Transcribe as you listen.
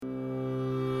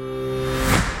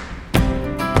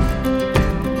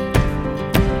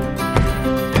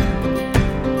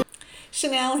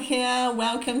Mel here.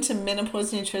 Welcome to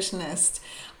Menopause Nutritionist.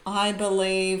 I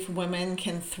believe women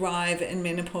can thrive in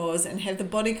menopause and have the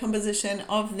body composition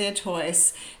of their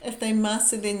choice if they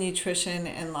master their nutrition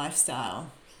and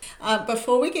lifestyle.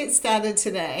 Before we get started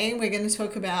today, we're going to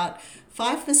talk about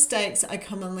 5 mistakes I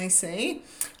commonly see.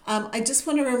 I just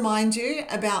want to remind you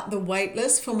about the wait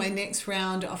list for my next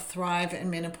round of Thrive in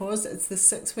Menopause. It's the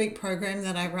 6-week program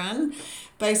that I run,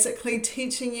 basically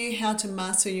teaching you how to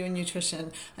master your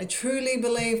nutrition. I truly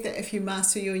believe that if you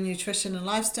master your nutrition and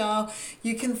lifestyle,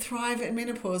 you can thrive in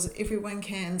menopause. Everyone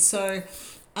can. So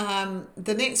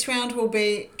the next round will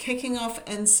be kicking off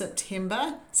in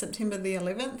September the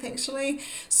 11th actually.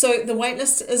 So the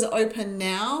waitlist is open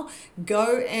now.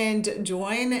 Go and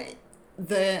join.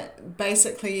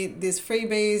 Basically there's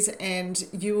freebies and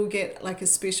you will get like a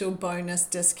special bonus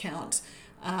discount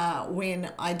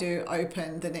when I do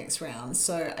open the next round.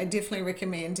 So I definitely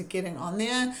recommend getting on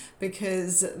there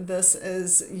because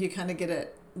you kind of get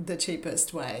it the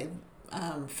cheapest way.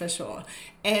 For sure.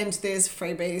 And there's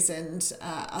freebies and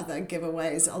other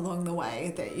giveaways along the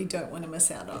way that you don't want to miss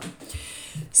out on.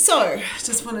 So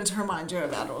just wanted to remind you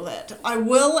about all that. I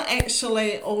will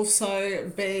actually also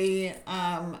be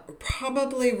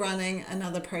probably running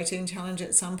another protein challenge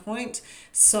at some point.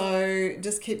 So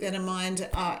just keep that in mind.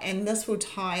 And this will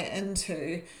tie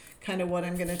into kind of what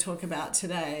I'm going to talk about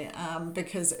today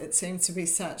because it seems to be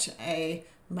such a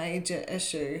major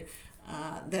issue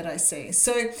that I see.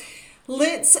 So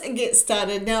let's get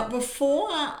started. Now, before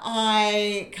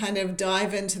I kind of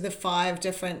dive into the 5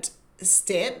 different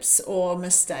steps or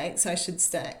mistakes, I see,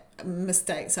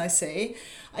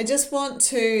 I just want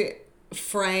to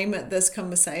frame this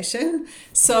conversation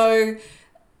so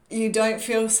you don't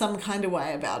feel some kind of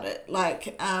way about it.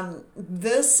 Like,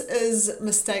 this is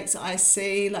mistakes I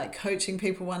see, like coaching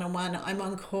people one-on-one. I'm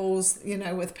on calls,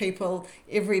 with people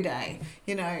every day,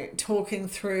 talking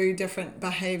through different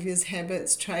behaviors,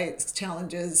 habits, traits,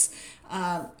 challenges,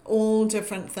 all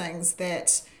different things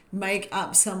that make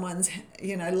up someone's,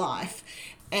 life.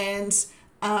 And,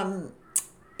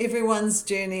 everyone's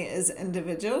journey is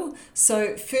individual.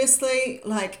 So firstly,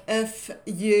 like if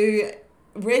you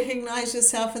recognize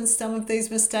yourself in some of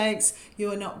these mistakes, you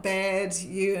are not bad,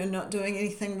 you are not doing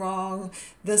anything wrong.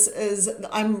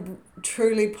 I'm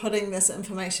truly putting this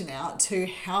information out to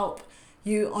help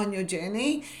you on your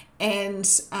journey, and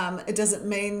it doesn't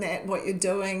mean that what you're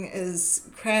doing is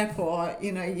crap or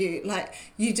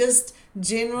you just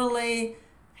generally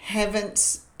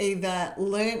haven't either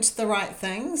learnt the right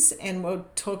things, and we'll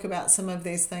talk about some of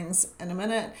these things in a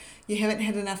minute. You haven't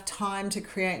had enough time to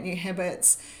create new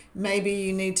habits. Maybe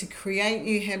you need to create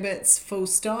new habits, full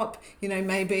stop.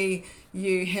 Maybe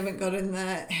you haven't got in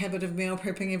the habit of meal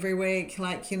prepping every week,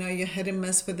 you're hit and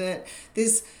miss with it.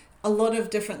 There's a lot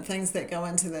of different things that go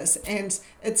into this, and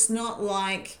it's not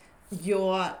like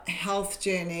your health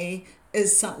journey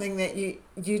is something that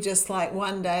you just like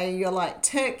one day you're like,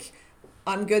 tick,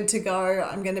 I'm good to go,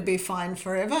 I'm going to be fine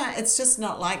forever. It's just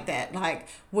not like that. Like,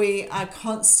 we are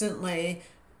constantly,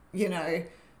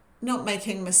 not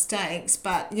making mistakes,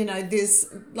 but there's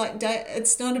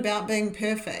it's not about being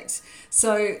perfect.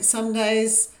 So some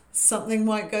days something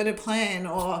won't go to plan,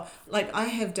 or like I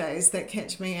have days that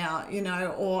catch me out,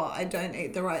 or I don't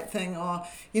eat the right thing, or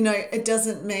it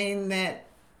doesn't mean that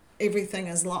everything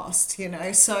is lost,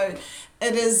 so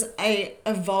it is a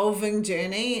evolving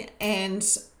journey, and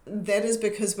that is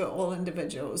because we're all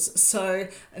individuals. So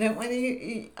I don't want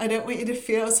you to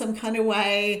feel some kind of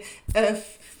way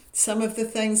if some of the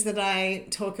things that I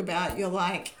talk about, you're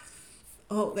like,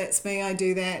 oh, that's me, I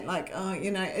do that. Like, oh,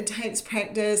 it takes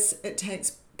practice, it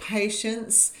takes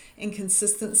patience and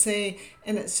consistency,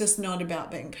 and it's just not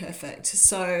about being perfect.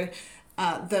 So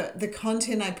the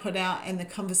content I put out and the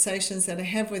conversations that I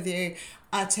have with you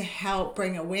are to help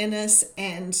bring awareness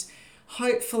and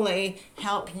hopefully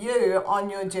help you on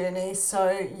your journey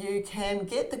so you can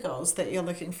get the goals that you're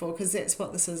looking for, because that's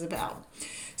what this is about.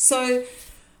 So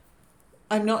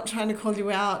I'm not trying to call you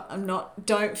out.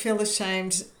 Don't feel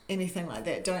ashamed, anything like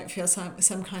that. Don't feel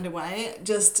some kind of way.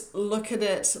 Just look at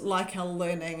it like a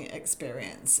learning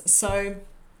experience. So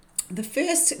the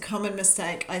first common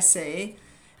mistake I see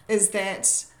is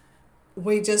that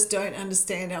we just don't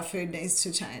understand our food needs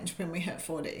to change when we hit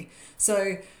 40.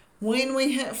 So when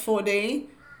we hit 40,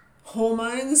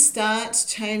 hormones start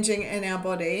changing in our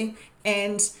body.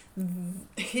 And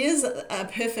here's a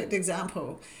perfect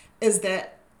example, is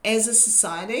that as a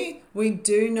society, we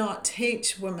do not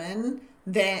teach women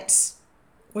that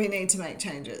we need to make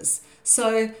changes.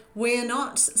 So we're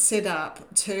not set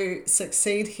up to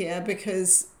succeed here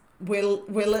because we're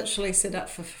literally set up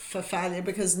for failure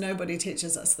because nobody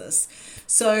teaches us this.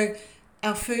 So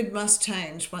our food must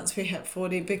change once we hit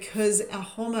 40 because our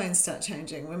hormones start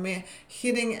changing. When we're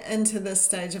heading into this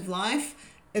stage of life,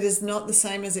 it is not the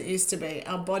same as it used to be.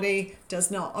 Our body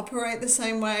does not operate the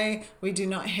same way. We do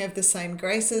not have the same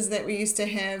graces that we used to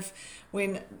have.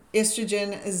 When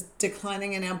estrogen is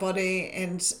declining in our body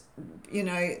and,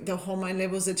 the hormone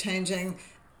levels are changing,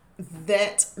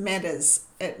 that matters.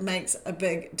 It makes a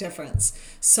big difference.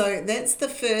 So that's the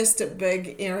first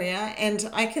big area. And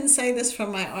I can say this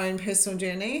from my own personal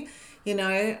journey.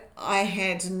 I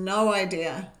had no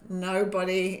idea.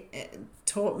 Nobody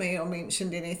taught me or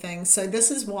mentioned anything. So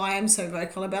this is why I'm so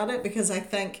vocal about it, because I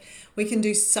think we can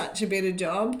do such a better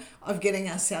job of getting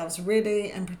ourselves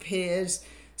ready and prepared.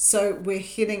 So we're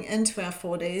heading into our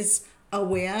 40s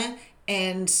aware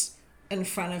and in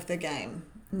front of the game,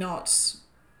 not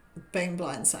being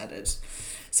blindsided.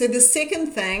 So the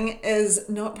second thing is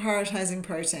not prioritizing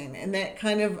protein, and that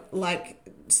kind of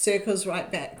circles right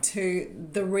back to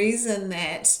the reason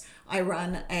that I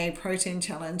run a protein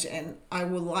challenge, and I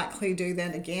will likely do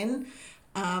that again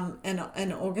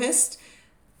in August.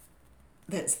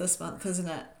 That's this month, isn't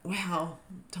it? Wow,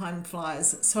 time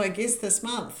flies. So I guess this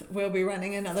month we'll be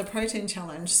running another protein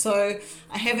challenge. So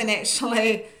I haven't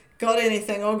actually got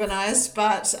anything organized,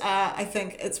 but I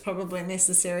think it's probably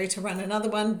necessary to run another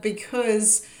one,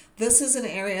 because this is an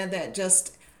area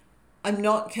that I'm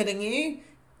not kidding you,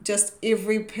 just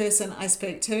every person I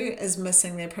speak to is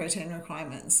missing their protein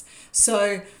requirements.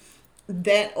 So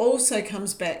that also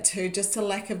comes back to just a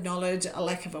lack of knowledge, a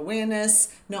lack of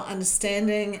awareness, not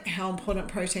understanding how important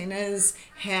protein is,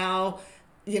 how,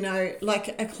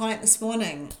 like a client this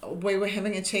morning, we were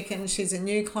having a check-in. She's a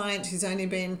new client. She's only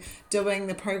been doing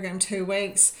the program 2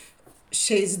 weeks.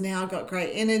 She's now got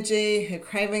great energy. Her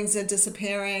cravings are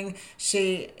disappearing.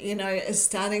 She, is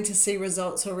starting to see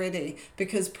results already,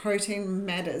 because protein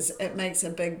matters. It makes a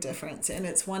big difference. And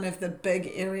it's one of the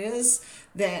big areas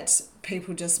that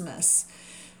people just miss.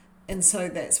 And so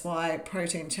that's why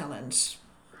protein challenge.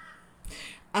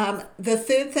 The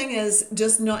third thing is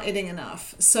just not eating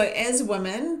enough. So as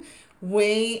women,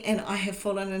 and I have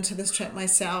fallen into this trap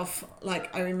myself.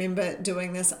 I remember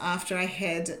doing this after I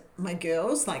had my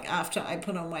girls, after I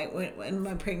put on weight in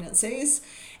my pregnancies.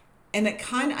 And I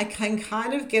can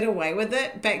kind of get away with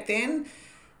it back then.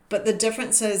 But the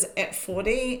difference is at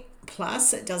 40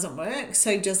 plus, it doesn't work.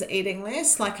 So just eating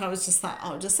less, I was just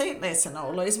I'll just eat less and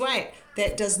I'll lose weight.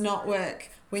 That does not work.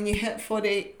 When you hit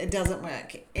 40, it doesn't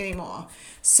work anymore.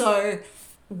 So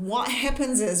what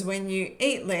happens is when you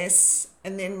eat less,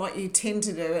 and then what you tend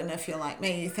to do, and if you're like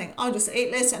me, you think, I'll just eat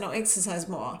less and I'll exercise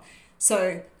more.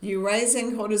 So you're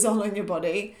raising cortisol in your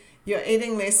body, you're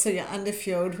eating less, so you're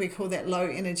underfueled. We call that low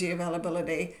energy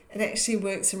availability. It actually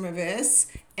works in reverse.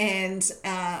 And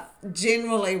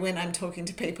generally when I'm talking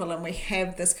to people and we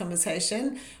have this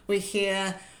conversation, we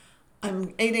hear,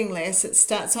 I'm eating less. It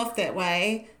starts off that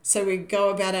way. So we go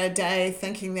about our day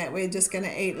thinking that we're just going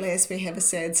to eat less. We have a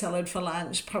sad salad for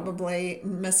lunch, probably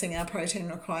missing our protein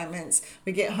requirements.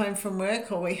 We get home from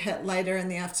work, or we hit later in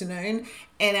the afternoon,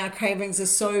 and our cravings are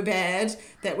so bad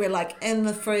that we're in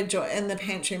the fridge or in the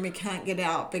pantry and we can't get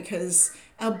out, because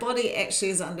our body actually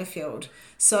is underfueled.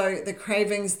 So the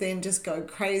cravings then just go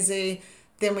crazy.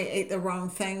 Then we eat the wrong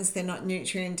things. They're not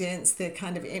nutrient dense. They're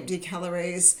kind of empty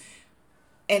calories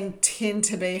and tend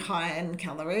to be high in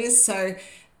calories. So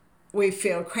we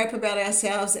feel crap about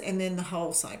ourselves, and then the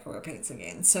whole cycle repeats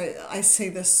again. So I see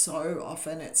this so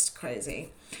often, it's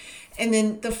crazy. And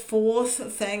then the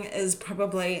fourth thing is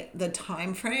probably the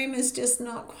time frame is just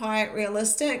not quite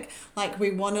realistic.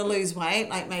 We want to lose weight,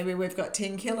 maybe we've got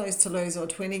 10 kilos to lose or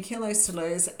 20 kilos to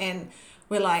lose, and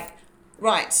we're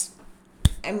right,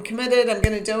 I'm committed, I'm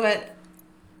going to do it.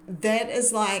 That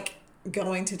is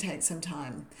going to take some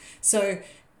time. So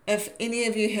if any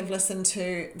of you have listened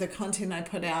to the content I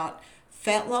put out,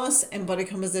 fat loss and body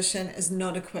composition is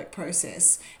not a quick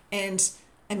process. And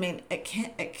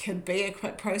it could be a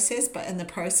quick process, but in the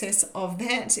process of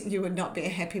that, you would not be a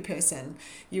happy person.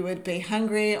 You would be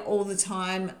hungry all the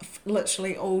time,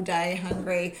 literally all day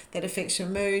hungry. That affects your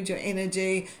mood, your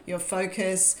energy, your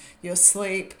focus, your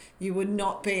sleep. You would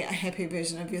not be a happy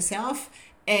version of yourself.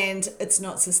 And it's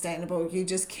not sustainable. You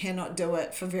just cannot do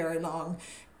it for very long,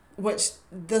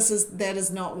 that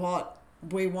is not what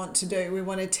we want to do. We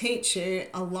want to teach you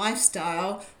a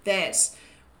lifestyle that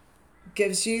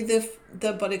gives you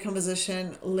the body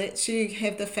composition, lets you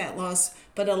have the fat loss,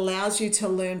 but allows you to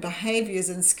learn behaviors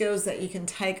and skills that you can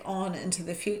take on into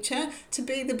the future to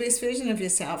be the best version of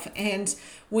yourself. And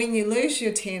when you lose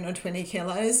your 10 or 20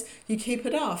 kilos, you keep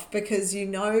it off because you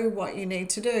know what you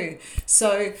need to do.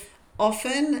 So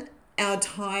often our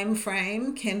time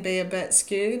frame can be a bit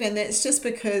skewed, and that's just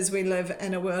because we live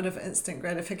in a world of instant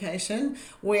gratification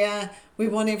where we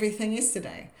want everything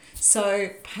yesterday. So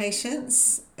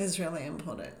patience is really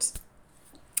important.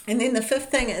 And then the fifth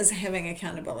thing is having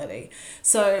accountability.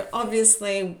 So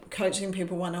obviously coaching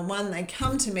people one-on-one, they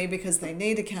come to me because they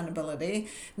need accountability.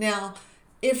 Now,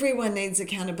 everyone needs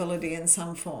accountability in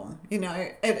some form. It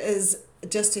is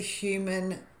just a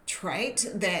human trait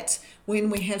that when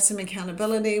we have some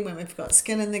accountability, when we've got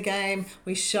skin in the game,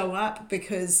 we show up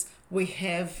because we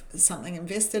have something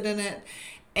invested in it.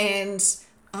 And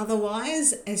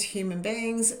otherwise, as human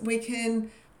beings, we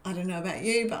can, I don't know about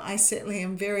you, but I certainly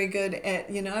am very good at,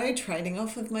 trading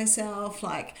off of myself,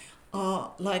 okay, I'll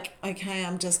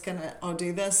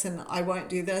do this and I won't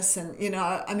do this. And,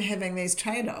 I'm having these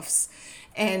trade-offs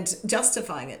and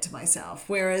justifying it to myself.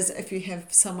 Whereas if you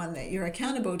have someone that you're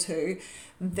accountable to,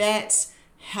 that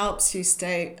helps you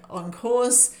stay on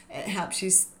course. It helps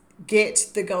you get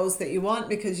the goals that you want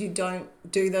because you don't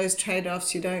do those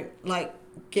trade-offs. You don't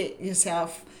get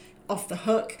yourself off the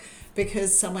hook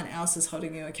because someone else is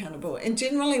holding you accountable. And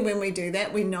generally when we do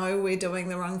that, we know we're doing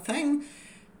the wrong thing,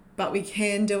 but we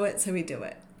can do it, so we do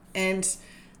it. And,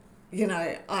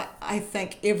 I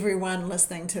think everyone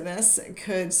listening to this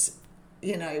could,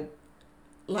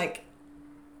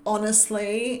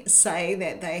 honestly say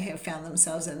that they have found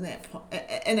themselves in that.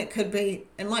 And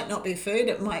it might not be food,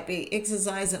 it might be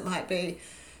exercise, it might be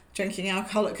drinking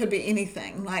alcohol, it could be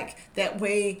anything that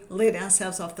we let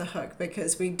ourselves off the hook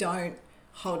because we don't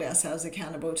hold ourselves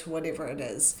accountable to whatever it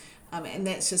is. And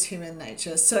that's just human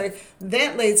nature. So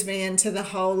that leads me into the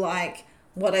whole,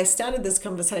 what I started this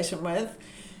conversation with.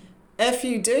 If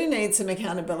you do need some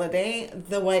accountability,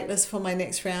 the waitlist for my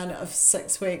next round of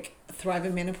 6-week Thrive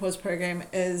in Menopause program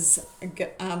is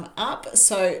up.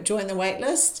 So join the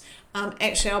waitlist.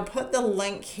 Actually, I'll put the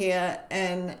link here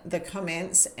in the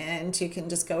comments and you can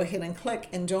just go ahead and click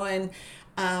and join.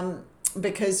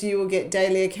 Because you will get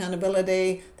daily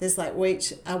accountability. There's a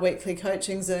weekly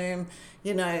coaching Zoom,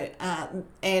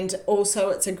 and also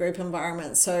it's a group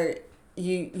environment. So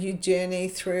you journey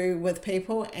through with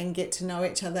people and get to know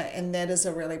each other, and that is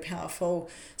a really powerful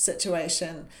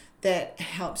situation that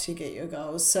helps you get your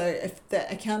goals. So if the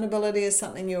accountability is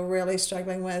something you're really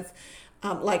struggling with,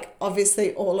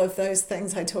 obviously all of those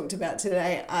things I talked about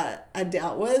today are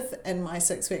dealt with in my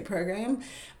 6-week program.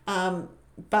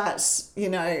 But,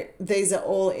 these are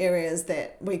all areas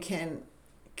that we can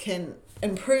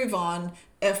improve on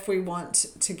if we want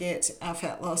to get our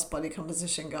fat loss body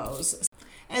composition goals.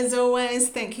 As always,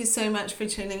 thank you so much for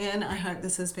tuning in. I hope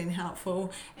this has been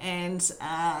helpful, and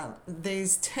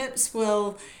these tips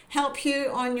will help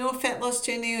you on your fat loss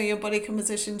journey or your body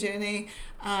composition journey.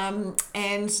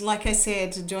 And like I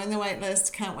said, join the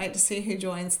waitlist. Can't wait to see who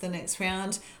joins the next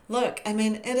round. Look,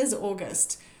 it is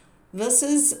August.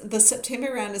 The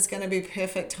September round is going to be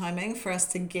perfect timing for us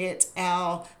to get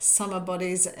our summer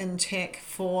bodies in check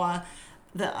for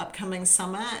the upcoming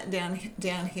summer down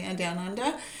here, down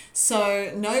under.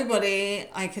 So nobody,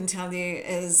 I can tell you,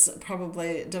 is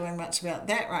probably doing much about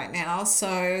that right now.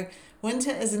 So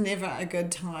winter is never a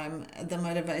good time. The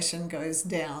motivation goes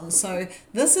down. So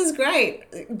this is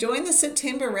great. Join the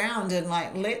September round and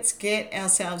let's get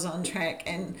ourselves on track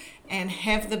and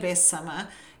have the best summer.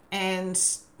 And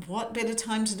what better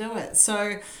time to do it?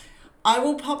 So I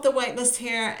will pop the waitlist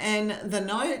here in the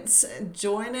notes.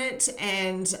 Join it,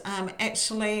 and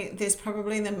actually there's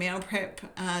probably the meal prep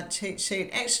cheat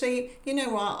sheet. Actually, you know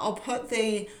what? I'll put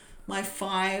my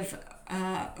 5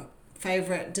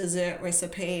 favorite dessert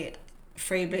recipe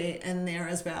freebie in there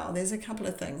as well. There's a couple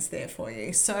of things there for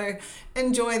you. So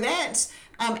enjoy that.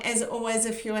 As always,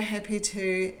 if you are happy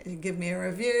to give me a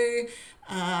review,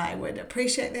 I would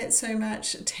appreciate that so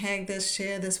much. Tag this,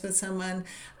 share this with someone.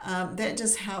 That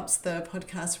just helps the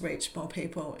podcast reach more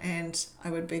people, and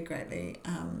I would be greatly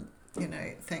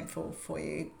thankful for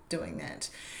you doing that.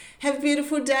 Have a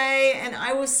beautiful day, and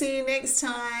I will see you next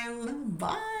time.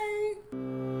 Bye.